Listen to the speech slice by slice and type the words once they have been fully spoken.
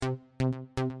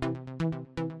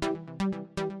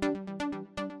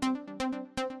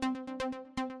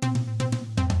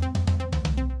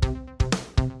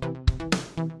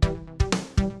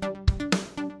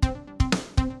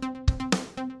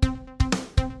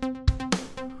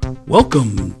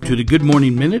Welcome to the Good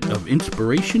Morning Minute of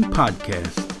Inspiration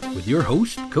podcast with your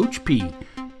host, Coach P,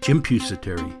 Jim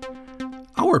Pusateri.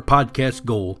 Our podcast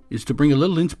goal is to bring a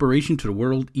little inspiration to the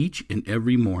world each and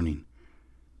every morning.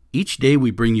 Each day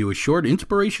we bring you a short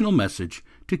inspirational message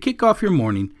to kick off your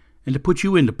morning and to put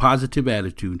you in the positive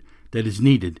attitude that is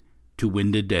needed to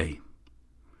win the day.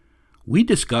 We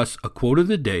discuss a quote of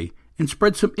the day and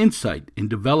spread some insight in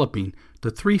developing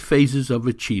the three phases of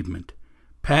achievement: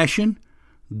 passion,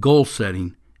 goal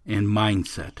setting, and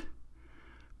mindset.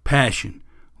 Passion.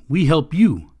 We help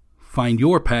you find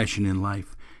your passion in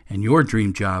life and your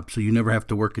dream job so you never have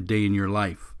to work a day in your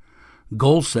life.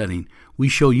 Goal setting. We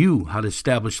show you how to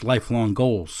establish lifelong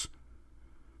goals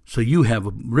so you have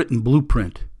a written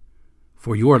blueprint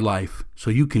for your life so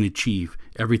you can achieve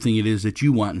everything it is that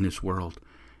you want in this world.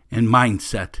 And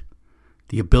mindset.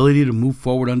 The ability to move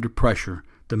forward under pressure,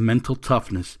 the mental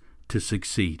toughness to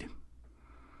succeed.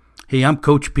 Hey, I'm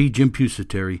Coach P, Jim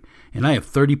Pusateri, and I have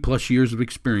 30 plus years of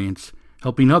experience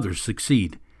helping others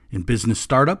succeed in business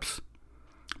startups,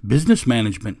 business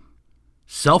management,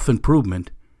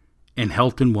 self-improvement, and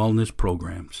health and wellness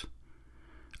programs.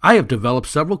 I have developed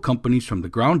several companies from the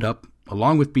ground up,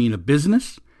 along with being a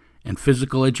business and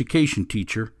physical education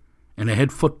teacher and a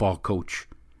head football coach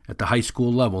at the high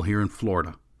school level here in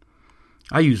Florida.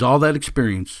 I use all that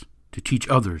experience to teach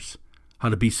others how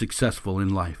to be successful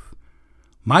in life.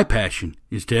 My passion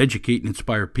is to educate and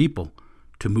inspire people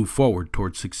to move forward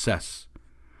towards success.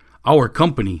 Our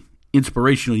company,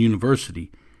 Inspirational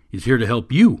University, is here to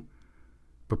help you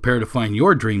prepare to find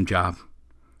your dream job,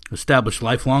 establish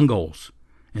lifelong goals,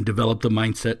 and develop the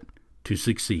mindset to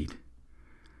succeed.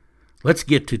 Let's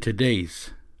get to today's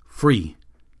free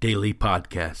daily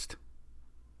podcast.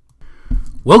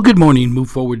 Well, good morning,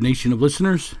 Move Forward Nation of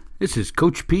listeners. This is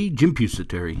Coach P, Jim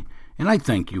Pusateri, and I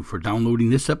thank you for downloading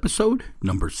this episode,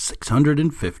 number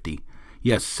 650.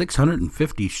 Yes,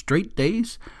 650 straight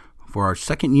days for our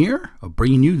second year of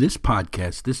bringing you this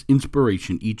podcast, this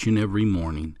inspiration each and every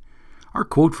morning. Our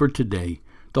quote for today: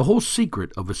 the whole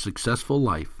secret of a successful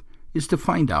life is to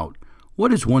find out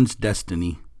what is one's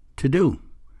destiny to do,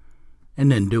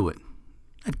 and then do it.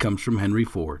 That comes from Henry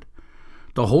Ford.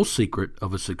 The whole secret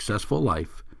of a successful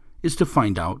life is to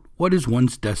find out what is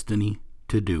one's destiny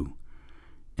to do,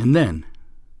 and then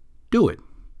do it.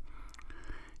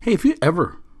 Hey, if you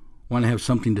ever want to have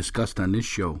something discussed on this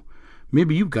show,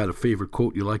 maybe you've got a favorite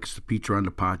quote you'd like us to feature on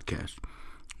the podcast.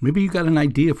 Maybe you got an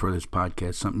idea for this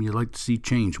podcast, something you'd like to see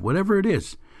change. Whatever it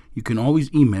is, you can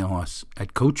always email us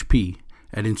at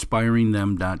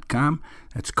coachp@inspiringthem.com.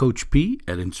 That's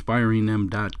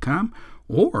coachp@inspiringthem.com.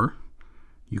 Or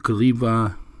you could leave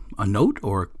a note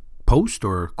or a post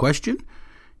or a question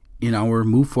in our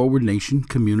Move Forward Nation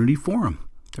community forum.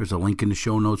 There's a link in the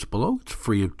show notes below. It's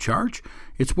free of charge.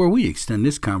 It's where we extend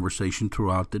this conversation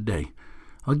throughout the day.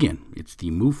 Again, it's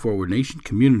the Move Forward Nation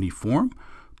community forum.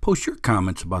 Post your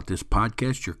comments about this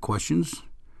podcast, your questions,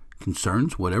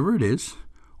 concerns, whatever it is,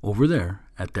 over there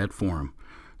at that forum.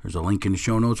 There's a link in the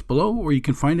show notes below, or you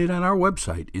can find it on our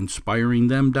website,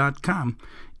 inspiringthem.com,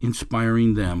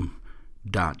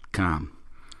 inspiringthem.com.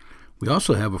 We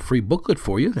also have a free booklet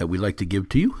for you that we'd like to give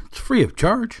to you. It's free of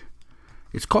charge.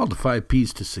 It's called the 5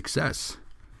 P's to Success.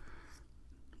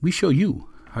 We show you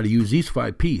how to use these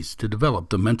 5 P's to develop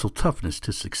the mental toughness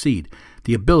to succeed,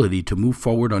 the ability to move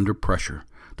forward under pressure.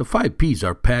 The 5 P's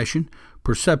are passion,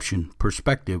 perception,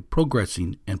 perspective,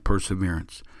 progressing, and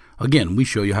perseverance. Again, we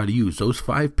show you how to use those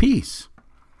 5 P's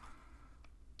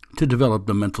to develop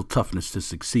the mental toughness to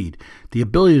succeed, the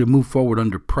ability to move forward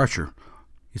under pressure.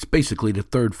 It's basically the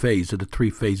third phase of the 3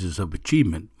 phases of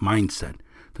achievement, mindset.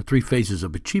 The 3 phases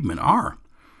of achievement are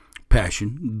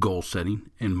passion, goal setting,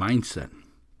 and mindset.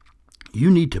 You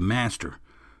need to master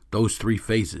those 3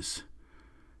 phases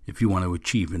if you want to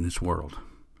achieve in this world.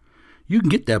 You can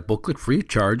get that booklet free of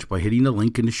charge by hitting the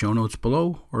link in the show notes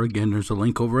below, or again, there's a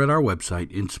link over at our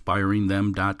website,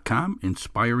 inspiringthem.com,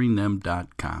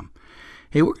 inspiringthem.com.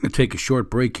 Hey, we're going to take a short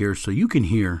break here so you can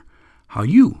hear how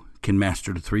you can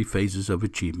master the 3 phases of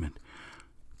achievement: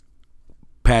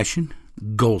 passion,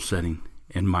 goal setting,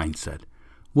 and mindset.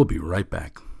 We'll be right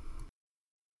back.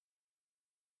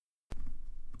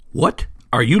 What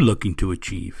are you looking to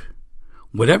achieve?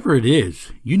 Whatever it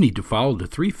is, you need to follow the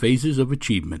 3 phases of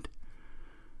achievement.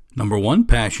 Number 1,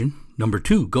 passion. Number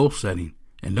 2, goal setting.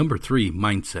 And number 3,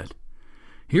 mindset.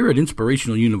 Here at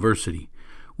Inspirational University,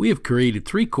 we have created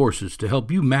 3 courses to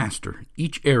help you master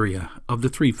each area of the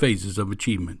 3 phases of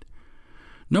achievement.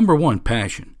 Number 1,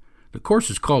 passion. The course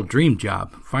is called Dream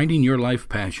Job, Finding Your Life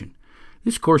Passion.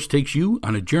 This course takes you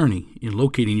on a journey in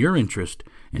locating your interest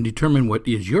and determine what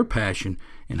is your passion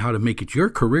and how to make it your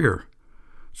career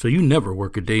so you never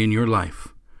work a day in your life.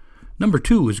 Number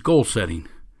 2 is goal setting,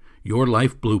 your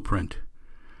life blueprint.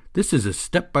 This is a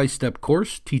step-by-step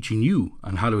course teaching you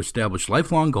on how to establish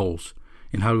lifelong goals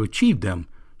and how to achieve them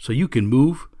so you can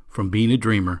move from being a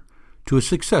dreamer to a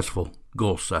successful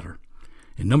goal setter.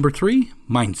 And number 3,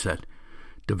 mindset,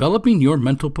 developing your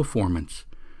mental performance.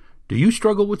 Do you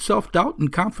struggle with self-doubt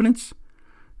and confidence?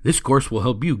 This course will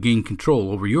help you gain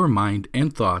control over your mind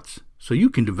and thoughts so you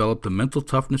can develop the mental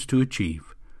toughness to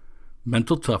achieve.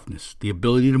 Mental toughness, the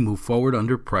ability to move forward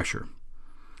under pressure.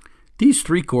 These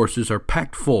 3 courses are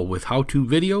packed full with how-to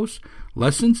videos,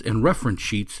 lessons, and reference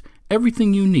sheets,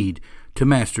 everything you need to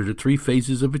master the 3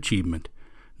 phases of achievement.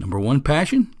 Number 1,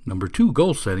 passion. Number 2,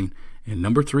 goal setting. And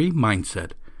number 3,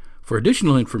 mindset. For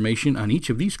additional information on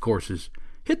each of these courses,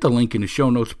 hit the link in the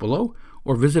show notes below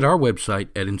or visit our website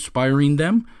at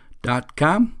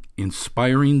inspiringthem.com,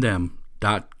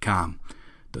 inspiringthem.com.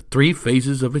 The 3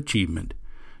 phases of achievement.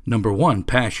 Number 1,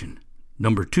 passion.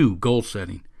 Number 2, goal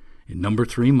setting. And number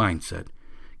 3, mindset.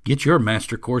 Get your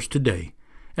master course today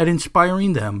at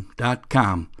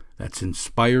inspiringthem.com. That's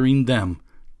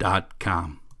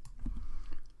inspiringthem.com.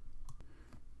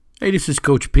 Hey, this is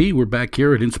Coach P. We're back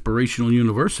here at Inspirational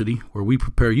University, where we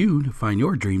prepare you to find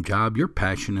your dream job, your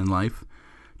passion in life,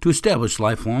 to establish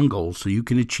lifelong goals so you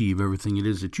can achieve everything it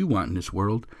is that you want in this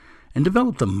world and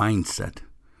develop the mindset,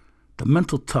 the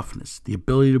mental toughness, the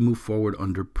ability to move forward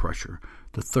under pressure,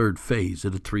 the 3rd phase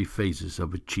of the 3 phases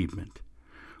of achievement.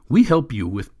 We help you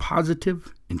with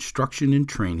positive instruction and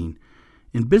training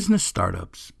in business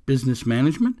startups, business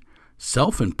management,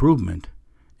 self-improvement,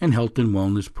 and health and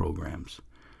wellness programs.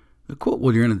 The quote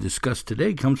we're going to discuss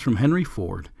today comes from Henry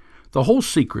Ford. The whole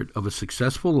secret of a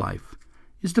successful life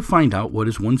is to find out what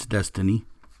is one's destiny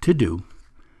to do,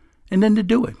 and then to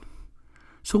do it.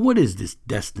 So what is this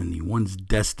destiny, one's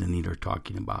destiny they're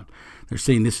talking about? They're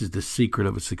saying this is the secret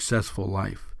of a successful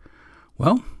life.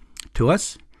 Well, to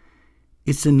us,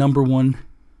 it's the number 1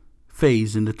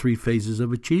 phase in the 3 phases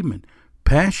of achievement.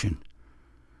 Passion.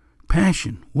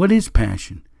 Passion. What is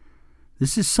passion?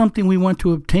 This is something we want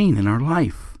to obtain in our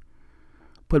life.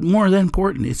 But more than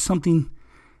important, it's something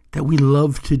that we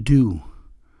love to do.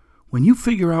 When you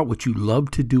figure out what you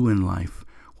love to do in life,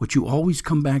 what you always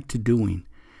come back to doing,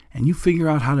 and you figure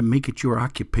out how to make it your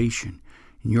occupation,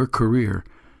 in your career,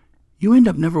 you end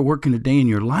up never working a day in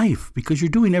your life because you're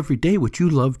doing every day what you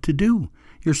love to do.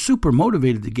 You're super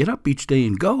motivated to get up each day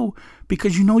and go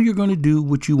because you know you're going to do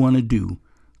what you want to do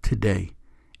today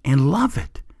and love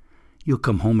it. You'll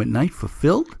come home at night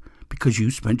fulfilled because you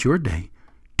spent your day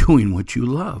doing what you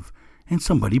love and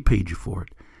somebody paid you for it.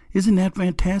 Isn't that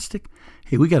fantastic?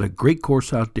 Hey, we got a great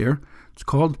course out there. It's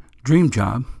called Dream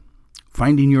Job,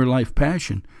 Finding Your Life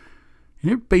Passion.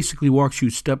 And it basically walks you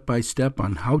step by step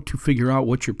on how to figure out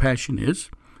what your passion is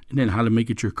and then how to make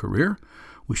it your career.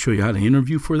 We show you how to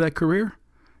interview for that career.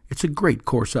 It's a great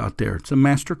course out there. It's a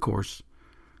master course.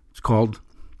 It's called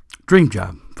Dream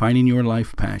Job, Finding Your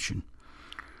Life Passion.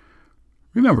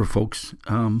 Remember, folks,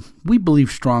 we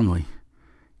believe strongly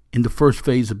in the 1st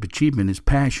phase of achievement is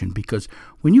passion, because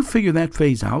when you figure that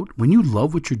phase out, when you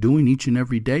love what you're doing each and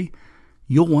every day,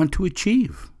 you'll want to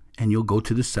achieve. And you'll go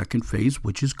to the 2nd phase,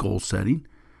 which is goal setting.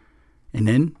 And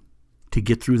then to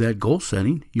get through that goal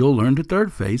setting, you'll learn the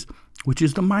 3rd phase, which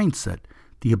is the mindset,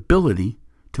 the ability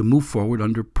to move forward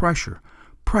under pressure.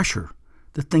 Pressure,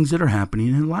 the things that are happening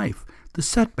in life, the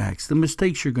setbacks, the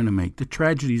mistakes you're going to make, the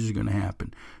tragedies are going to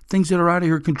happen, things that are out of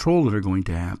your control that are going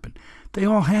to happen. They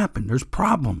all happen. There's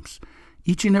problems.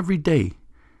 Each and every day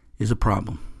is a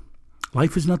problem.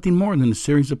 Life is nothing more than a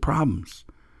series of problems.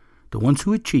 The ones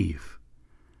who achieve,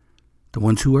 the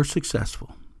ones who are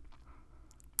successful,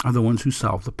 are the ones who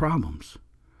solve the problems.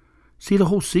 See, the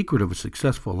whole secret of a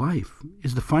successful life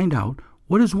is to find out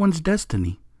what is one's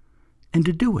destiny and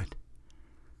to do it.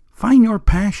 Find your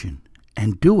passion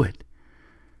and do it.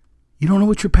 You don't know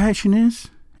what your passion is?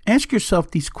 Ask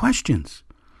yourself these questions.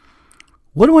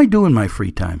 What do I do in my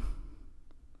free time?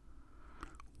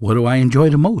 What do I enjoy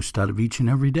the most out of each and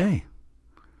every day?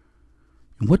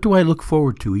 And what do I look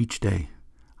forward to each day?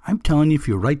 I'm telling you, if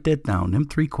you write that down, them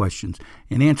 3 questions,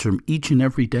 and answer them each and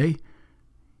every day,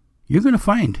 you're going to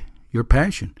find your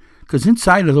passion. Because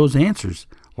inside of those answers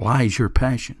lies your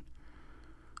passion.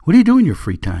 What do you do in your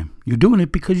free time? You're doing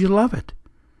it because you love it.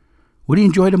 What do you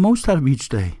enjoy the most out of each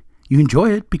day? You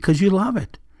enjoy it because you love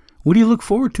it. What do you look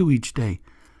forward to each day?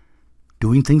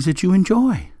 Doing things that you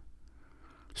enjoy.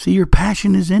 See, your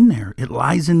passion is in there. It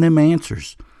lies in them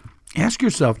answers. Ask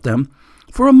yourself them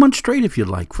for a month straight if you'd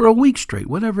like, for a week straight,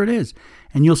 whatever it is.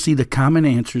 And you'll see the common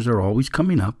answers are always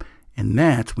coming up, and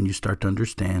that's when you start to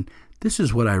understand This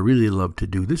is what I really love to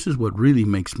do. This is what really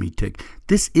makes me tick.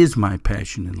 This is my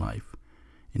passion in life.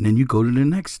 And then you go to the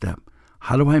next step.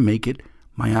 How do I make it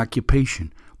my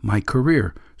occupation, my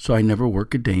career, so I never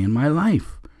work a day in my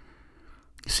life?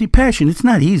 See, passion, it's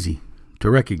not easy to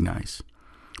recognize.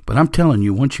 But I'm telling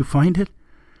you, once you find it,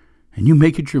 and you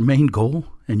make it your main goal,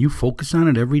 and you focus on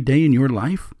it every day in your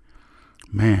life,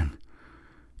 man,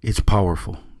 it's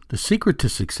powerful. The secret to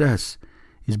success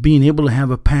is being able to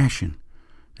have a passion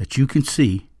that you can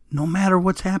see no matter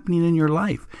what's happening in your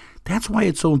life. That's why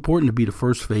it's so important to be the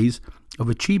first phase of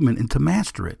achievement and to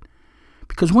master it.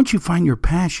 Because once you find your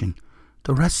passion,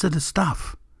 the rest of the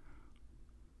stuff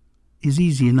is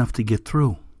easy enough to get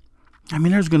through. I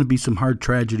mean, there's going to be some hard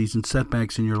tragedies and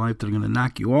setbacks in your life that are going to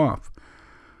knock you off.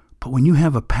 But when you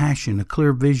have a passion, a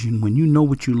clear vision, when you know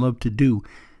what you love to do,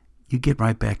 you get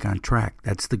right back on track.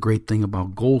 That's the great thing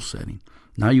about goal setting.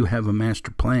 Now you have a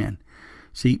master plan.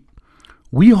 See,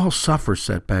 we all suffer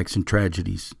setbacks and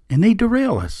tragedies, and they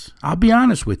derail us. I'll be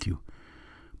honest with you.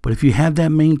 But if you have that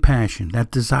main passion,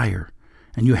 that desire,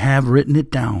 and you have written it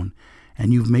down,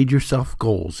 and you've made yourself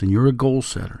goals, and you're a goal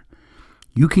setter,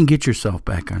 you can get yourself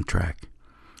back on track.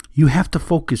 You have to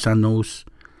focus on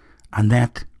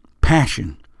that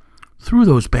passion through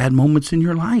those bad moments in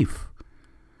your life.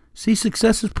 See,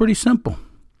 success is pretty simple.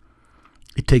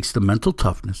 It takes the mental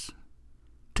toughness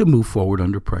to move forward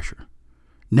under pressure.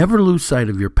 Never lose sight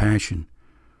of your passion.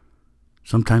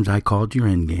 Sometimes I call it your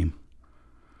end game.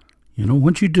 You know,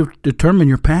 once you determine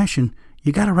your passion,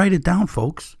 you got to write it down,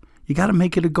 folks. You got to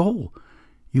make it a goal.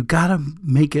 You got to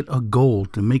make it a goal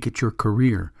to make it your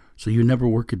career so you never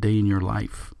work a day in your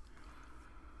life.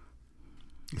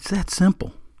 It's that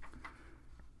simple.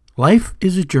 Life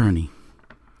is a journey.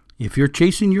 If you're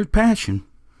chasing your passion,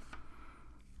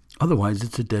 otherwise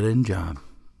it's a dead-end job.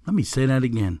 Let me say that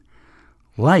again.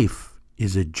 Life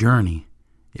is a journey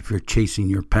if you're chasing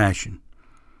your passion.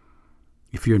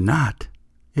 If you're not,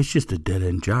 it's just a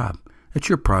dead-end job that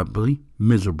you're probably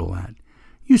miserable at.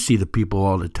 You see the people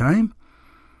all the time.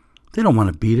 They don't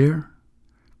want to be there.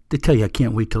 They tell you, I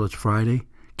can't wait till it's Friday.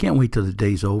 Can't wait till the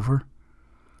day's over.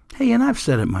 Hey, and I've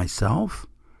said it myself,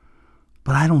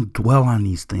 but I don't dwell on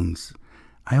these things.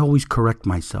 I always correct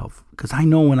myself because I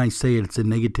know when I say it, it's a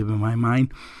negative in my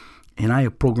mind, and I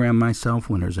have programmed myself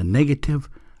when there's a negative,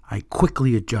 I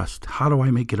quickly adjust. How do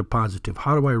I make it a positive?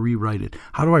 How do I rewrite it?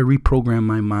 How do I reprogram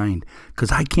my mind?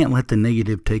 Because I can't let the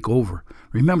negative take over.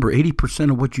 Remember,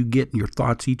 80% of what you get in your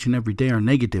thoughts each and every day are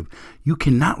negative. You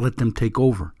cannot let them take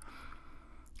over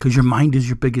because your mind is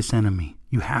your biggest enemy.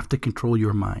 You have to control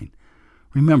your mind.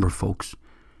 Remember, folks,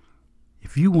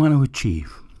 if you want to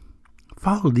achieve,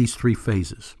 follow these 3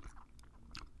 phases.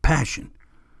 Passion.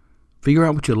 Figure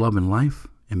out what you love in life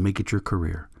and make it your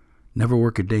career. Never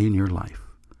work a day in your life.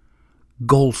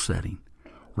 Goal setting.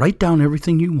 Write down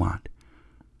everything you want.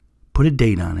 Put a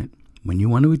date on it when you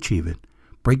want to achieve it.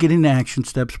 Break it into action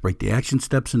steps. Break the action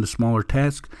steps into smaller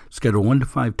tasks. Schedule 1 to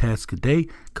 5 tasks a day.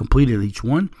 Complete it each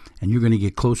one. And you're going to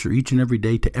get closer each and every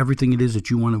day to everything it is that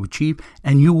you want to achieve.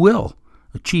 And you will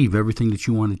achieve everything that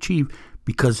you want to achieve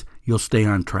because you'll stay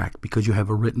on track, because you have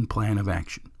a written plan of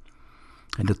action.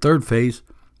 And the 3rd phase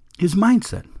is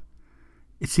mindset.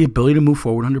 It's the ability to move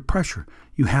forward under pressure.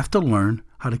 You have to learn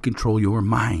how to control your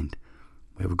mind.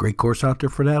 We have a great course out there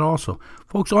for that also.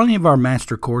 Folks, all of our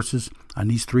master courses on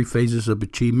these 3 phases of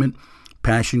achievement,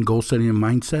 passion, goal setting, and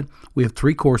mindset, we have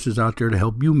 3 courses out there to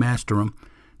help you master them.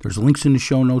 There's links in the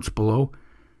show notes below.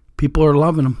 People are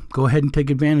loving them. Go ahead and take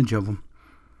advantage of them.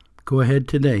 Go ahead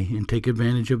today and take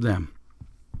advantage of them.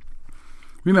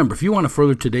 Remember, if you want to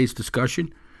further today's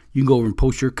discussion, you can go over and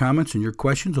post your comments and your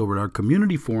questions over at our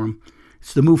community forum.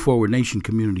 It's the Move Forward Nation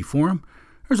Community Forum.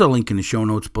 There's a link in the show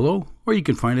notes below, or you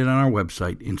can find it on our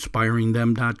website,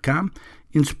 inspiringthem.com,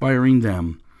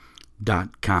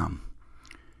 inspiringthem.com.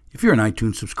 If you're an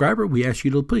iTunes subscriber, we ask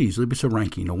you to please leave us a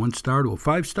ranking, a 1-star to a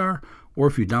 5-star, or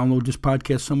if you download this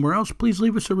podcast somewhere else, please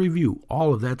leave us a review.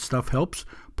 All of that stuff helps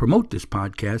promote this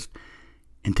podcast,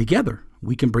 and together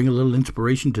we can bring a little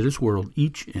inspiration to this world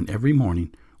each and every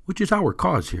morning, which is our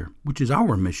cause here, which is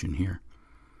our mission here.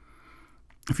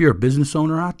 If you're a business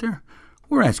owner out there,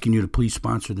 we're asking you to please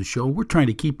sponsor the show. We're trying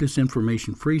to keep this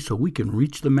information free so we can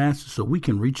reach the masses, so we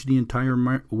can reach the entire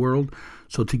world,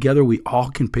 so together we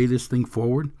all can pay this thing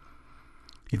forward.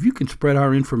 If you can spread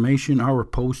our information, our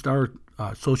posts, our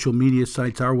social media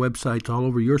sites, our websites, all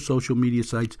over your social media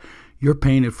sites, you're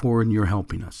paying it forward and you're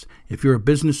helping us. If you're a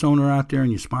business owner out there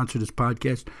and you sponsor this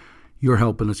podcast, you're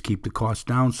helping us keep the cost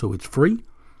down so it's free.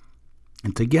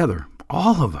 And together,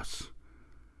 all of us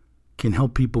can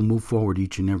help people move forward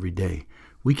each and every day.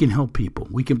 We can help people.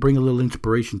 We can bring a little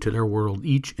inspiration to their world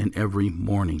each and every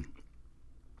morning.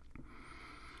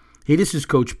 Hey, this is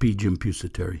Coach P, Jim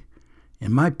Pusateri,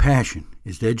 and my passion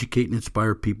is to educate and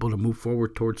inspire people to move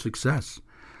forward towards success.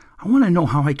 I want to know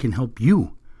how I can help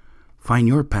you find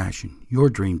your passion, your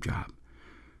dream job.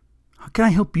 How can I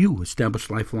help you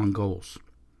establish lifelong goals?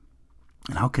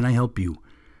 And how can I help you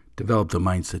develop the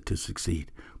mindset to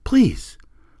succeed? Please,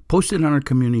 post it on our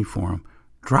community forum.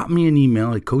 Drop me an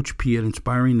email at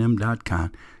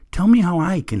coachp@inspiringthem.com. Tell me how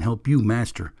I can help you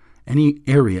master any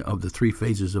area of the 3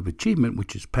 phases of achievement,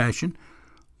 which is passion,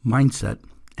 mindset,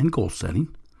 and goal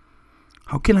setting.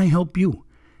 How can I help you?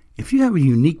 If you have a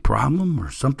unique problem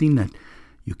or something that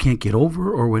you can't get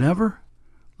over or whatever,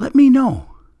 let me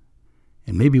know.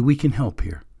 And maybe we can help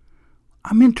here.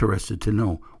 I'm interested to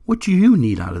know, what do you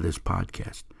need out of this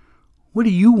podcast? What do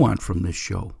you want from this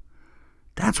show?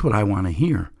 That's what I want to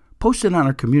hear. Post it on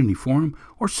our community forum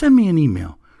or send me an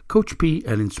email,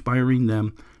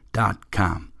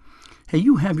 coachp@inspiringthem.com. Hey,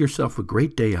 you have yourself a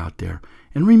great day out there.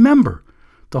 And remember,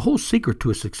 the whole secret to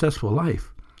a successful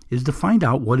life is to find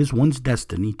out what is one's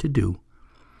destiny to do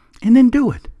and then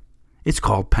do it. It's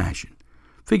called passion.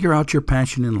 Figure out your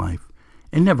passion in life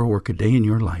and never work a day in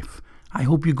your life. I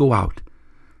hope you go out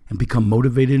and become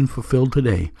motivated and fulfilled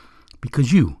today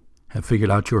because you have figured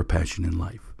out your passion in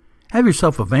life. Have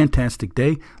yourself a fantastic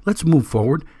day. Let's move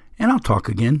forward, and I'll talk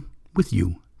again with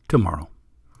you tomorrow.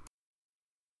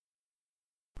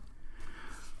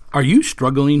 Are you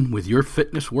struggling with your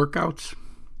fitness workouts?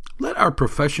 Let our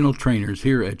professional trainers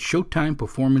here at Showtime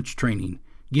Performance Training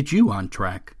get you on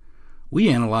track. We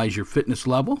analyze your fitness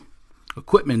level,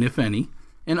 equipment if any,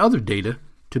 and other data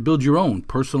to build your own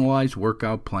personalized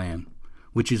workout plan,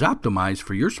 which is optimized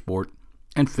for your sport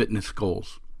and fitness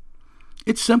goals.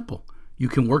 It's simple. You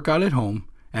can work out at home,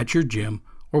 at your gym,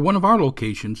 or one of our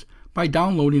locations by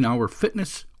downloading our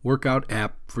fitness workout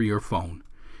app for your phone.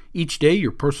 Each day,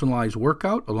 your personalized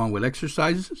workout, along with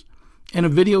exercises and a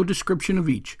video description of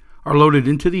each, are loaded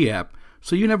into the app,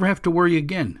 so you never have to worry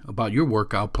again about your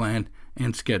workout plan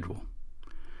and schedule.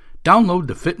 Download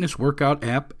the fitness workout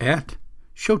app at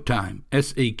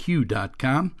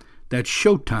ShowtimeSAQ.com. That's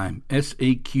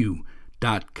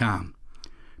ShowtimeSAQ.com.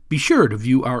 Be sure to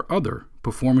view our other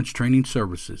performance training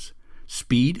services: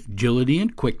 speed, agility,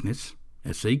 and quickness,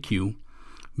 SAQ,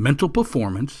 mental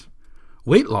performance,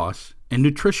 weight loss, and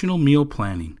nutritional meal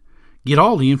planning. Get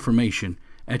all the information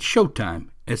at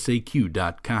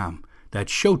ShowtimeSAQ.com.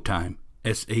 That's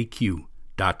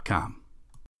ShowtimeSAQ.com.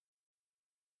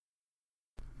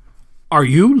 Are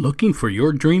you looking for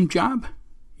your dream job,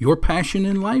 your passion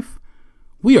in life?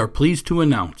 We are pleased to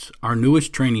announce our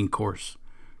newest training course,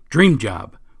 Dream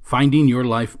Job, Finding Your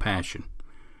Life Passion.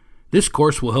 This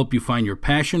course will help you find your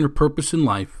passion or purpose in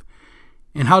life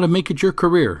and how to make it your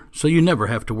career so you never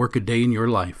have to work a day in your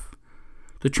life.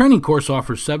 The training course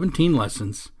offers 17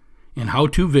 lessons and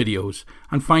how-to videos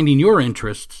on finding your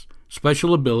interests,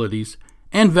 special abilities,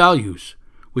 and values,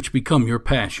 which become your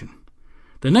passion.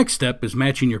 The next step is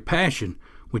matching your passion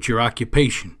with your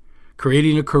occupation,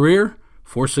 creating a career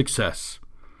for success.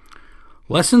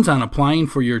 Lessons on applying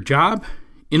for your job,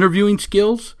 interviewing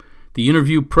skills, the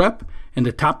interview prep, and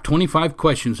the top 25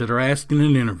 questions that are asked in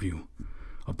an interview.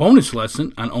 A bonus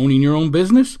lesson on owning your own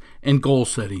business and goal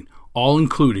setting, all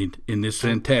included in this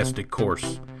fantastic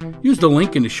course. Use the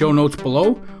link in the show notes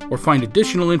below or find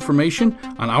additional information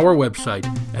on our website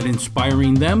at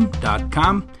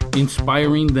inspiringthem.com,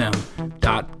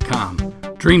 inspiringthem.com.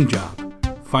 Dream Job,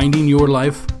 Finding Your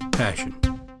Life Passion.